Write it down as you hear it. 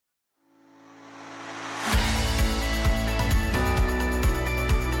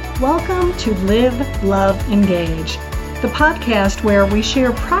Welcome to Live, Love, Engage, the podcast where we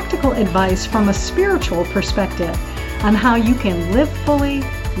share practical advice from a spiritual perspective on how you can live fully,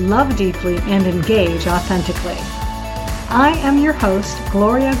 love deeply, and engage authentically. I am your host,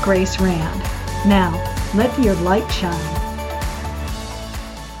 Gloria Grace Rand. Now, let your light shine.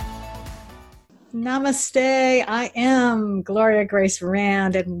 Namaste. I am Gloria Grace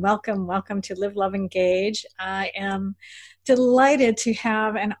Rand, and welcome to Live, Love, Engage. I am delighted to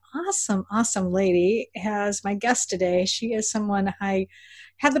have an awesome lady as my guest today. She is someone I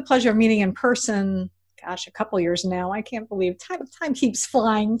had the pleasure of meeting in person, a couple years now. I can't believe time keeps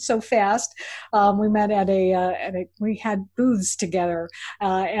flying so fast. We met we had booths together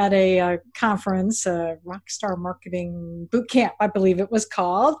at a conference, Rockstar Marketing Boot Camp, I believe it was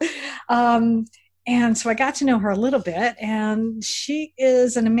called. And so I got to know her a little bit, and she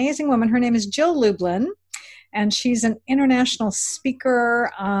is an amazing woman. Her name is Jill Lublin, and she's an international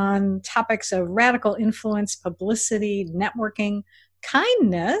speaker on topics of radical influence, publicity, networking,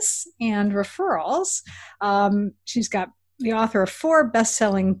 kindness, and referrals. She's got the author of 4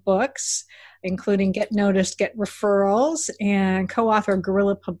 best-selling books, including Get Noticed, Get Referrals, and co-author of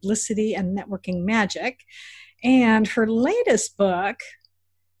Guerrilla Publicity and Networking Magic. And her latest book,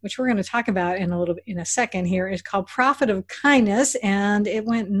 which we're going to talk about in a second here, is called Profit of Kindness, and it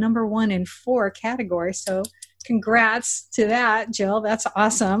went number 1 in 4 categories. So congrats to that, Jill. That's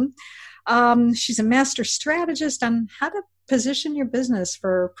awesome. She's a master strategist on how to position your business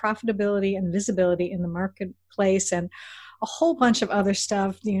for profitability and visibility in the marketplace, and a whole bunch of other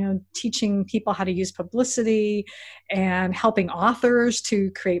stuff, teaching people how to use publicity and helping authors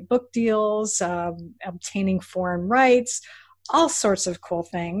to create book deals, obtaining foreign rights, all sorts of cool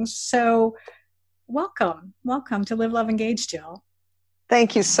things. So welcome to Live, Love, Engage, Jill.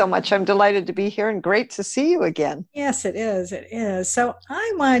 Thank you so much. I'm delighted to be here and great to see you again. Yes, it is. So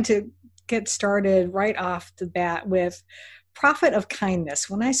I wanted to get started right off the bat with Profit of Kindness.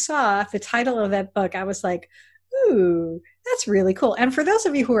 When I saw the title of that book, I was like, ooh, that's really cool. And for those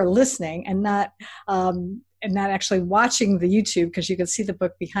of you who are listening and not actually watching the YouTube, because you can see the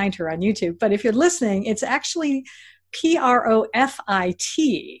book behind her on YouTube, but if you're listening, it's actually Profit.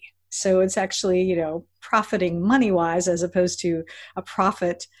 So it's actually, profiting money-wise as opposed to a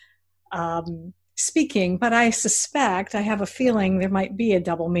profit speaking. But I suspect, I have a feeling there might be a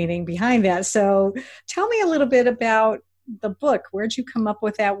double meaning behind that. So tell me a little bit about the book. Where'd you come up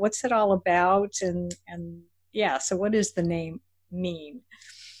with that? What's it all about? And so what does the name mean?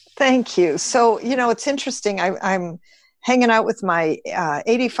 Thank you. So, it's interesting. I'm hanging out with my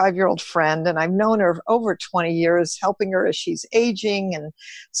 85-year-old friend, and I've known her over 20 years, helping her as she's aging and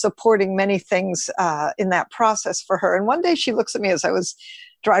supporting many things in that process for her. And one day she looks at me as I was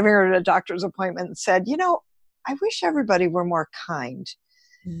driving her to a doctor's appointment and said, I wish everybody were more kind.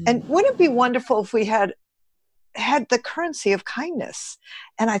 Mm. And wouldn't it be wonderful if we had the currency of kindness?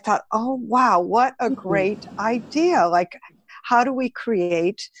 And I thought, oh, wow, what a great idea. Like, how do we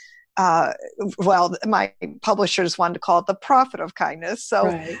create my publishers wanted to call it the profit of kindness. So,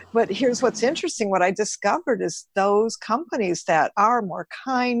 right. But here's what's interesting. What I discovered is those companies that are more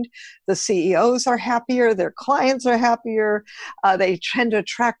kind, the CEOs are happier, their clients are happier, they tend to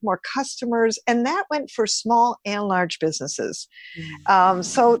attract more customers, and that went for small and large businesses. Mm.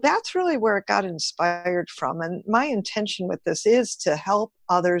 So that's really where it got inspired from. And my intention with this is to help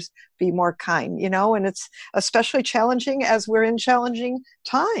others be more kind, and it's especially challenging as we're in challenging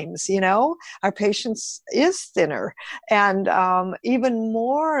times, our patience is thinner, and even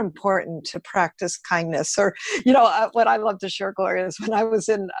more important to practice kindness. Or, what I love to share, Gloria, is when I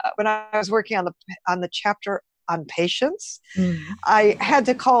was working on the chapter on patience, I had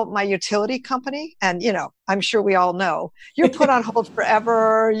to call my utility company, and I'm sure we all know you're put on hold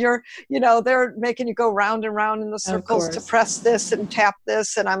forever. They're making you go round and round in the circles to press this and tap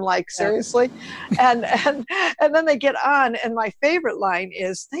this, and I'm like, seriously? and then they get on, and my favorite line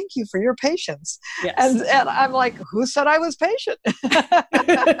is, "Thank you for your patience." Yes. And I'm like, who said I was patient?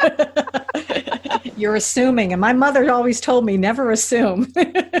 You're assuming, and my mother always told me never assume.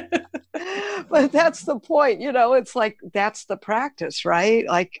 But that's the point, it's like, that's the practice, right?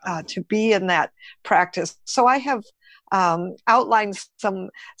 Like to be in that practice. So I have outlined some,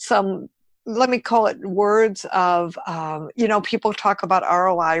 let me call it words of, people talk about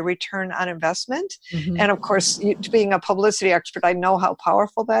ROI, return on investment. Mm-hmm. And of course, being a publicity expert, I know how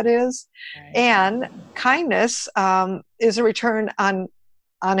powerful that is. Right. And kindness is a return on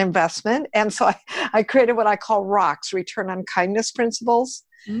investment. And so I created what I call ROCKS, return on kindness principles.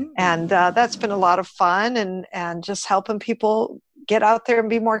 Mm-hmm. And that's been a lot of fun, and just helping people get out there and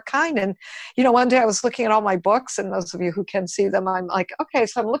be more kind. And, one day I was looking at all my books, and those of you who can see them, I'm like, okay,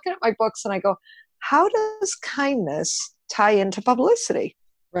 so I'm looking at my books and I go, how does kindness tie into publicity?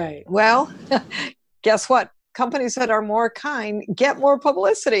 Right. Well, guess what? Companies that are more kind get more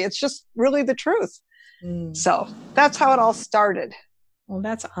publicity. It's just really the truth. So that's how it all started. Well,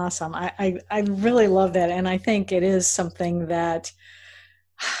 that's awesome. I really love that. And I think it is something that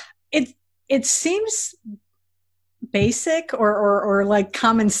it seems basic or like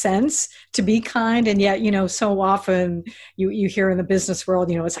common sense to be kind. And yet, so often you hear in the business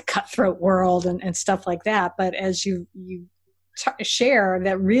world, it's a cutthroat world and stuff like that. But as you share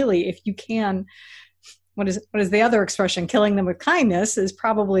that really, if you can, what is the other expression? Killing them with kindness is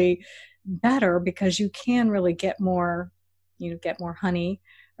probably better, because you can really get more honey,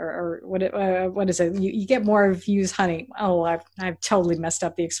 or what is it? You get more views, honey. Oh, I've totally messed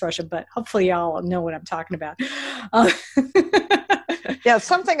up the expression, but hopefully y'all know what I'm talking about. Yeah,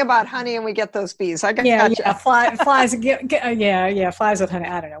 something about honey, and we get those bees. I got gotcha. Yeah, flies. Flies with honey.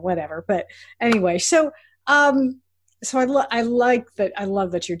 I don't know, whatever. But anyway, so I like that. I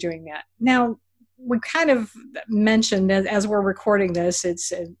love that you're doing that. Now, we kind of mentioned as we're recording this,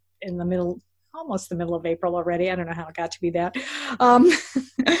 it's in the middle. Almost the middle of April already. I don't know how it got to be that.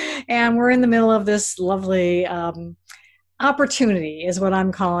 And we're in the middle of this lovely opportunity is what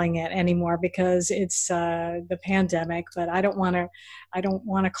I'm calling it anymore, because it's the pandemic, but I don't want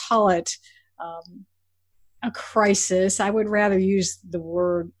to call it a crisis. I would rather use the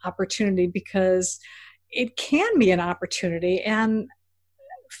word opportunity, because it can be an opportunity. And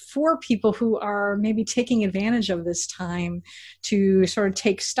for people who are maybe taking advantage of this time to sort of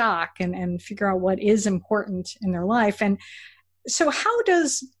take stock and figure out what is important in their life. And so how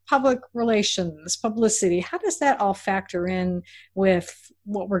does public relations, publicity, how does that all factor in with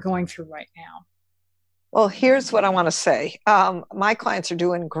what we're going through right now? Well, here's what I want to say. My clients are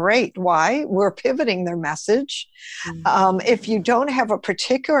doing great. Why? We're pivoting their message. If you don't have a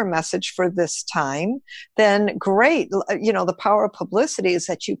particular message for this time, then great. The power of publicity is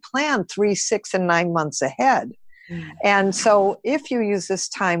that you plan 3, 6, and 9 months ahead. And so if you use this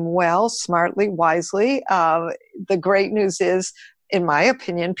time well, smartly, wisely, the great news is, in my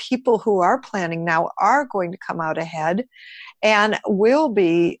opinion, people who are planning now are going to come out ahead and will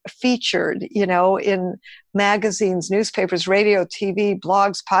be featured, in magazines, newspapers, radio, TV,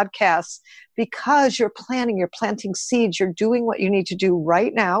 blogs, podcasts, because you're planting seeds, you're doing what you need to do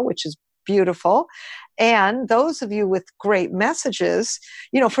right now, which is beautiful. And those of you with great messages,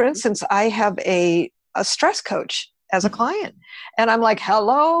 for instance, I have a stress coach as a client, and I'm like,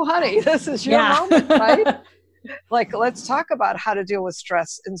 hello, honey, this is your moment, right? Like, let's talk about how to deal with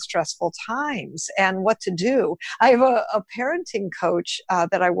stress in stressful times and what to do. I have a parenting coach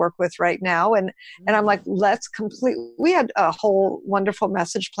that I work with right now. And I'm like, we had a whole wonderful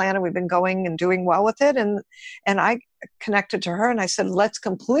message plan, and we've been going and doing well with it. And I connected to her and I said, let's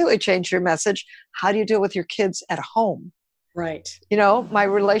completely change your message. How do you deal with your kids at home? Right. My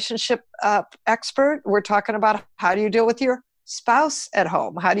relationship expert, we're talking about how do you deal with your spouse at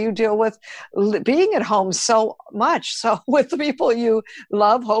home? How do you deal with being at home so much? So with the people you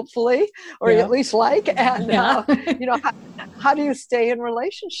love, hopefully, or at least like, and how do you stay in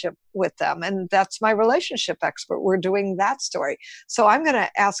relationship with them? And that's my relationship expert. We're doing that story. So I'm going to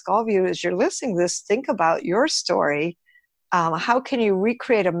ask all of you, as you're listening to this, think about your story. How can you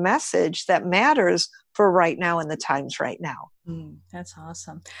recreate a message that matters for right now in the times right now? That's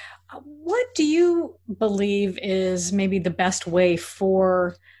awesome. What do you believe is maybe the best way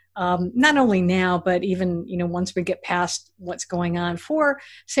for not only now, but even, once we get past what's going on, for,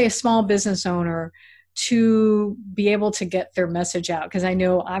 say, a small business owner to be able to get their message out? Because I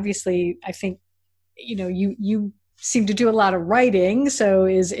know, obviously, I think, you seem to do a lot of writing. So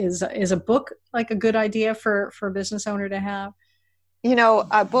is a book like a good idea for a business owner to have?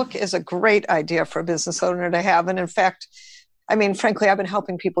 A book is a great idea for a business owner to have. And in fact, frankly, I've been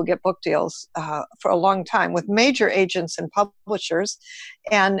helping people get book deals for a long time with major agents and publishers,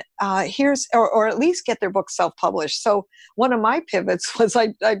 and or at least get their book self-published. So one of my pivots was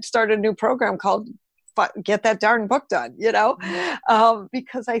I started a new program called Get That Darn Book Done,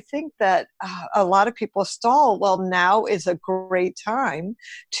 because I think that a lot of people stall. Well, now is a great time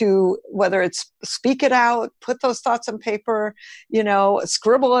to, whether it's speak it out, put those thoughts on paper,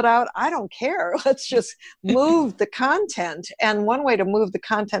 scribble it out. I don't care. Let's just move the content. And one way to move the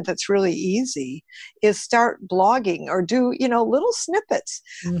content that's really easy is start blogging or do, little snippets.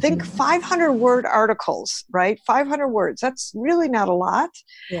 Think 500-word articles, right? 500 words. That's really not a lot.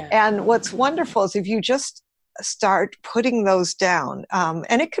 Yeah. And what's wonderful is if you just start putting those down.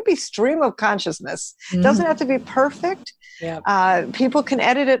 And it could be stream of consciousness. It doesn't have to be perfect. Yep. People can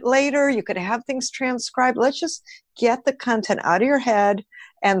edit it later. You could have things transcribed. Let's just get the content out of your head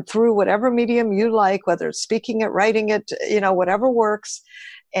and through whatever medium you like, whether it's speaking it, writing it, whatever works.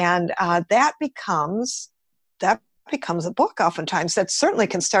 And that becomes a book oftentimes. That certainly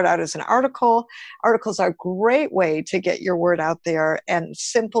can start out as an article. Articles are a great way to get your word out there, and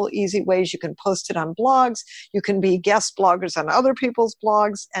simple, easy ways. You can post it on blogs. You can be guest bloggers on other people's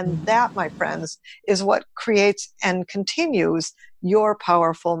blogs. And that, my friends, is what creates and continues your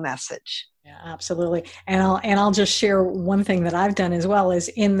powerful message. Yeah, absolutely. And I'll just share one thing that I've done as well. Is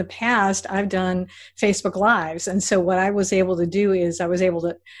in the past, I've done Facebook Lives. And so what I was able to do is I was able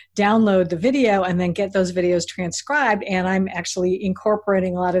to download the video and then get those videos transcribed. And I'm actually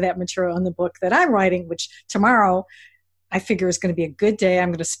incorporating a lot of that material in the book that I'm writing, which tomorrow I figure is going to be a good day. I'm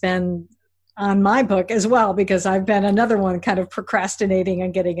going to spend on my book as well, because I've been another one kind of procrastinating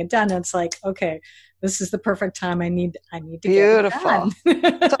and getting it done. And it's like, okay, this is the perfect time. I need to Beautiful. get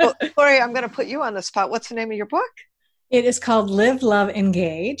it done. So, Gloria, I'm going to put you on the spot. What's the name of your book? It is called Live, Love,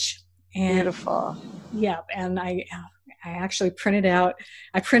 Engage. And beautiful. Yeah, and I actually printed out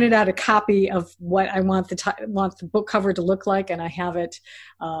a copy of what I want the book cover to look like, and I have it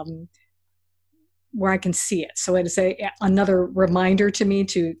where I can see it. So it is another reminder to me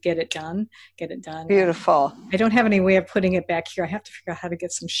to get it done. Beautiful. I don't have any way of putting it back here. I have to figure out how to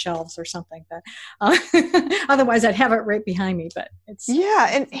get some shelves or something. But otherwise, I'd have it right behind me. But it's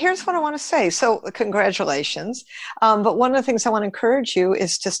and here's what I want to say. So congratulations. But one of the things I want to encourage you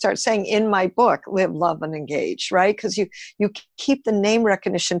is to start saying in my book, Live, Love, and Engage, right? Because you keep the name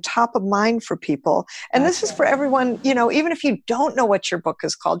recognition top of mind for people. And this is for everyone, even if you don't know what your book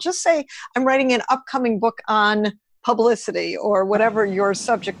is called, just say, I'm writing an upcoming book on publicity or whatever your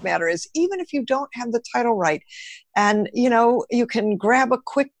subject matter is, even if you don't have the title right. And, you can grab a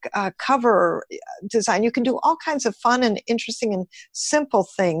quick cover design. You can do all kinds of fun and interesting and simple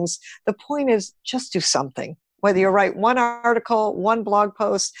things. The point is just do something. Whether you write one article, one blog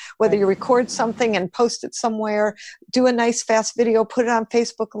post, whether you record something and post it somewhere, do a nice fast video, put it on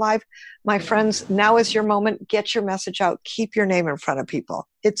Facebook Live. My friends, now is your moment. Get your message out. Keep your name in front of people.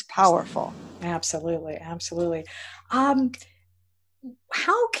 It's powerful. Absolutely. Absolutely.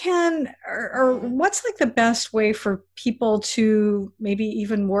 How can, or what's like the best way for people to maybe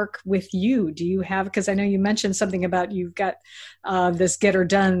even work with you? Do you have, because I know you mentioned something about you've got this get or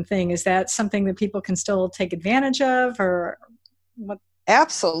done thing. Is that something that people can still take advantage of, or what?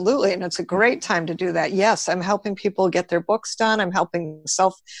 Absolutely. And it's a great time to do that. Yes, I'm helping people get their books done. I'm helping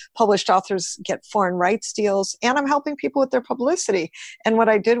self-published authors get foreign rights deals, and I'm helping people with their publicity. And what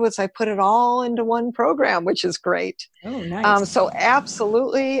I did was I put it all into one program, which is great. Oh, nice. So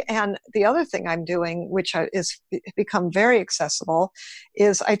absolutely. And the other thing I'm doing, which is become very accessible,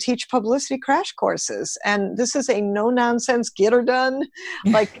 is I teach publicity crash courses. And this is a no-nonsense get her done,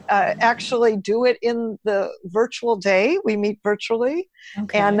 actually do it in the virtual day. We meet virtually.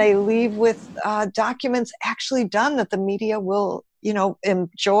 Okay. And they leave with documents actually done that the media will,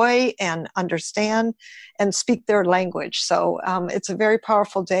 enjoy and understand and speak their language. So it's a very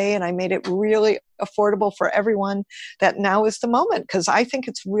powerful day, and I made it really affordable for everyone. That now is the moment, because I think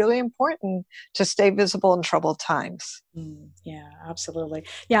it's really important to stay visible in troubled times. Yeah, absolutely.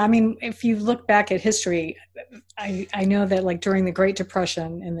 Yeah, I mean, if you look back at history, I know that like during the Great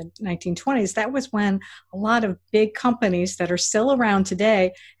Depression in the 1920s, that was when a lot of big companies that are still around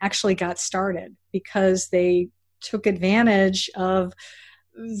today actually got started, because they took advantage of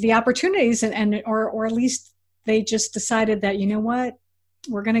the opportunities or at least they just decided that, you know what,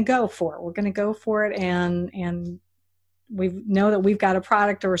 we're going to go for it. We're going to go for it. And we know that we've got a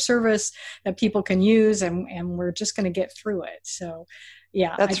product or a service that people can use, and we're just going to get through it. So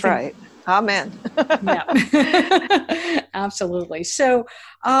yeah, that's right. Amen. Yeah, absolutely. So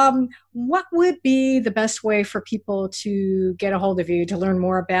what would be the best way for people to get a hold of you, to learn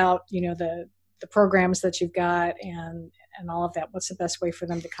more about, the programs that you've got and all of that? What's the best way for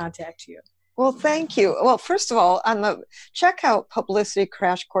them to contact you? Well, thank you. Well, first of all, check out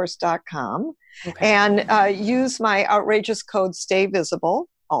publicitycrashcourse.com and use my outrageous code, Stay Visible,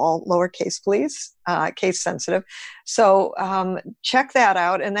 all lowercase, please, case sensitive. So check that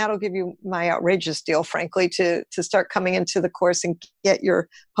out, and that'll give you my outrageous deal, frankly, to start coming into the course and get your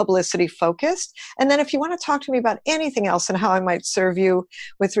publicity focused. And then if you want to talk to me about anything else and how I might serve you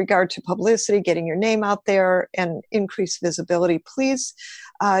with regard to publicity, getting your name out there and increase visibility, please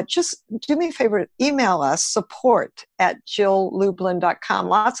just do me a favor, email us, support@JillLublin.com.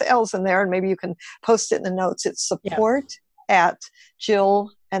 Lots of L's in there, and maybe you can post it in the notes. It's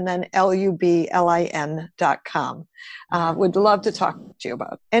support@Jill, and then lublin.com. Would love to talk to you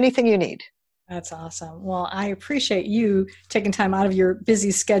about anything you need. That's awesome. Well, I appreciate you taking time out of your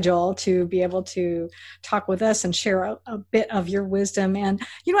busy schedule to be able to talk with us and share a bit of your wisdom. And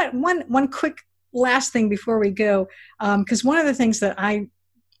you know what, one quick last thing before we go, because one of the things that I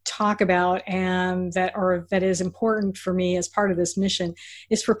talk about and that is important for me as part of this mission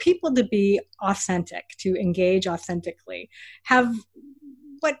is for people to be authentic, to engage authentically.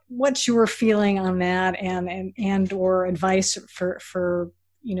 What's your feeling on that, and or advice for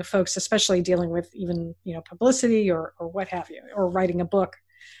folks, especially dealing with even publicity or what have you, or writing a book?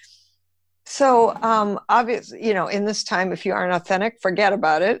 So obviously, in this time, if you aren't authentic, forget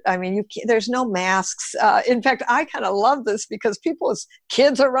about it. I mean, there's no masks. In fact, I kind of love this because people's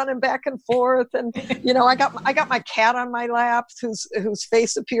kids are running back and forth, and I got my cat on my lap, whose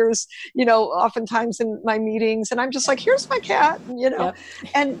face appears, oftentimes in my meetings, and I'm just like, here's my cat, Yep.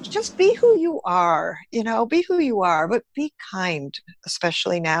 And just be who you are, be who you are, but be kind,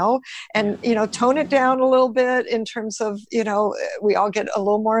 especially now, and tone it down a little bit in terms of we all get a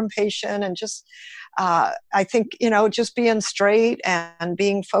little more impatient. And just, I think, just being straight and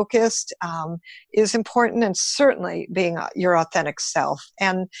being focused is important, and certainly being your authentic self.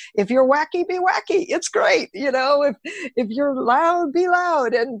 And if you're wacky, be wacky. It's great. If you're loud, be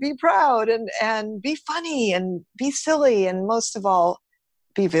loud, and be proud, and be funny, and be silly, and most of all,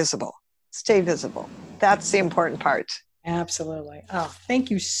 be visible. Stay visible. That's the important part. Absolutely. Oh,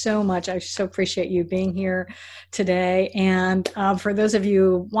 thank you so much. I so appreciate you being here today. And for those of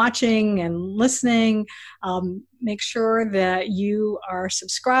you watching and listening, make sure that you are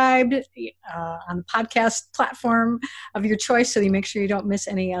subscribed on the podcast platform of your choice, so you make sure you don't miss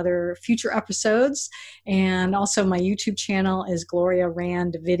any other future episodes. And also my YouTube channel is Gloria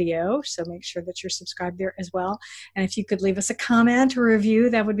Rand Video, so make sure that you're subscribed there as well. And if you could leave us a comment or review,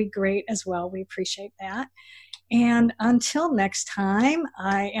 that would be great as well. We appreciate that. And until next time,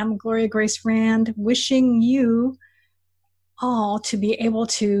 I am Gloria Grace Rand, wishing you all to be able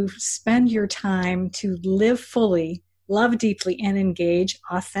to spend your time to live fully, love deeply, and engage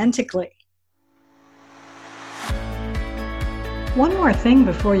authentically. One more thing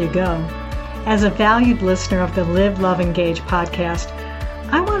before you go. As a valued listener of the Live, Love, Engage podcast,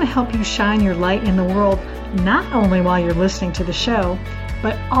 I want to help you shine your light in the world, not only while you're listening to the show,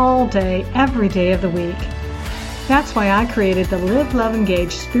 but all day, every day of the week. That's why I created the Live, Love,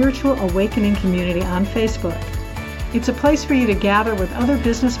 Engage Spiritual Awakening Community on Facebook. It's a place for you to gather with other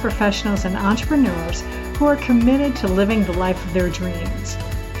business professionals and entrepreneurs who are committed to living the life of their dreams.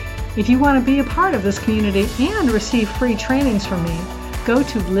 If you want to be a part of this community and receive free trainings from me, go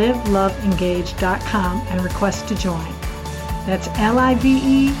to liveloveengage.com and request to join. That's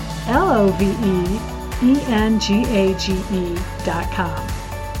liveloveengage.com.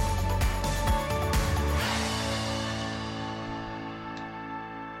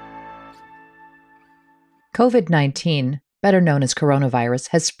 COVID-19, better known as coronavirus,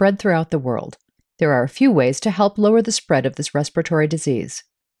 has spread throughout the world. There are a few ways to help lower the spread of this respiratory disease.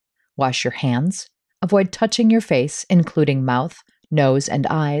 Wash your hands. Avoid touching your face, including mouth, nose, and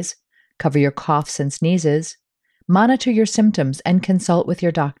eyes. Cover your coughs and sneezes. Monitor your symptoms and consult with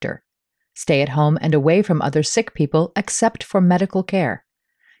your doctor. Stay at home and away from other sick people except for medical care.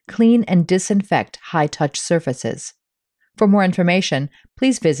 Clean and disinfect high-touch surfaces. For more information,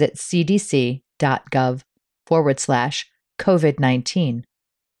 please visit cdc.gov/COVID-19.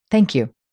 Thank you.